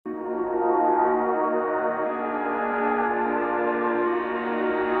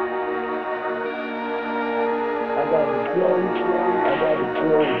Pouring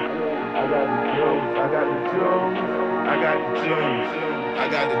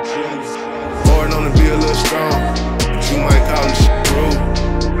on to be a little strong, but you might call this shit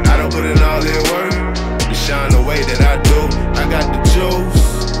rude. I don't put in all that work to shine the way that I do. I got the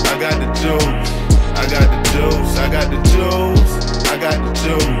juice, I got the juice, I got the juice, I got the juice, I got the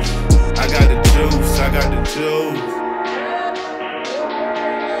juice, I got the juice, I got the juice.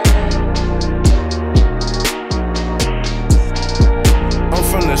 I'm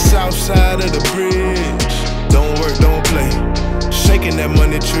from the south side of the bridge. Don't work, don't play. Shaking that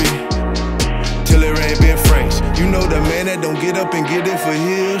money tree till it ain't been Franks. You know the man that don't get up and get it for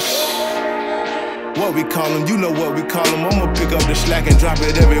his. What we call him, you know what we call him. I'ma pick up the slack and drop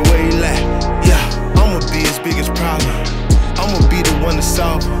it everywhere he lack. Yeah, I'ma be his biggest problem. I'ma be the one to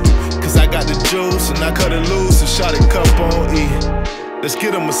solve him. Cause I got the juice and I cut it loose and shot it cup on E. Let's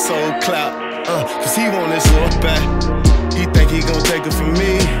get him a soul clap, cause he want this one back. He think he gon' take it from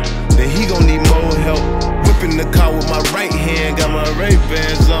me, then he gon' need more help. Whipping the car with my right hand, got my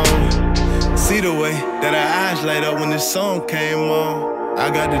Ray-Bans on. See the way that our eyes light up when this song came on. I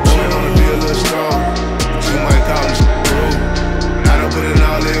got the juice, wanna be a little strong, but you might call this rude. I don't put in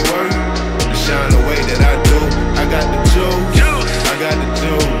all that work to shine the way that I do. I got the juice, I got the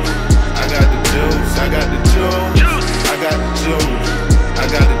juice, I got the juice, I got the juice, I got the juice, I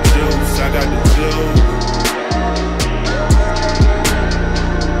got the juice, I got the juice.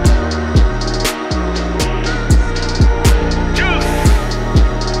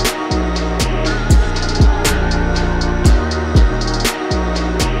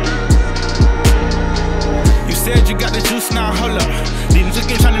 You got the juice, now hold up. These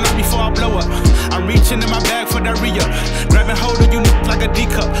niggas tryna knock me before I blow up. I'm reaching in my bag for that re-up. Grabbing hold of you like a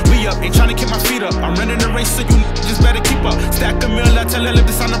D-cup. We up, ain't tryna keep my feet up. I'm running the race, so you just better keep up. Stack a meal, I tell her live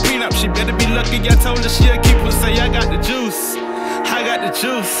this on a prenup. She better be lucky, I told her she'll keep her. Say I got the juice, I got the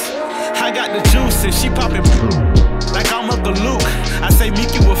juice, I got the juice, and she poppin' like I'm Uncle Luke. I say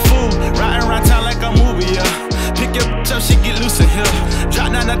meek you a fool, riding around town like a movie, yeah. Pick your bitch up, she get loose in here.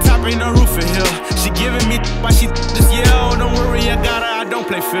 Drop down the top, ain't no roof in here. She giving me why she this, yeah, oh, don't worry, I got her, I don't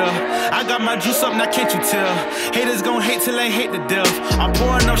play fair. I got my juice up, now can't you tell? Haters gon' hate till they hate to death. I'm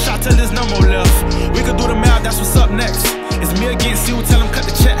pouring no shot till there's no more left. We could do the math, that's what's up next. It's me against you, tell them cut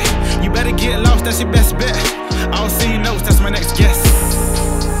the check. You better get lost, that's your best bet. I'll see notes, that's my next guess.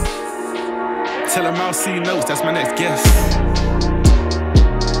 Tell them I'll see notes, that's my next guess.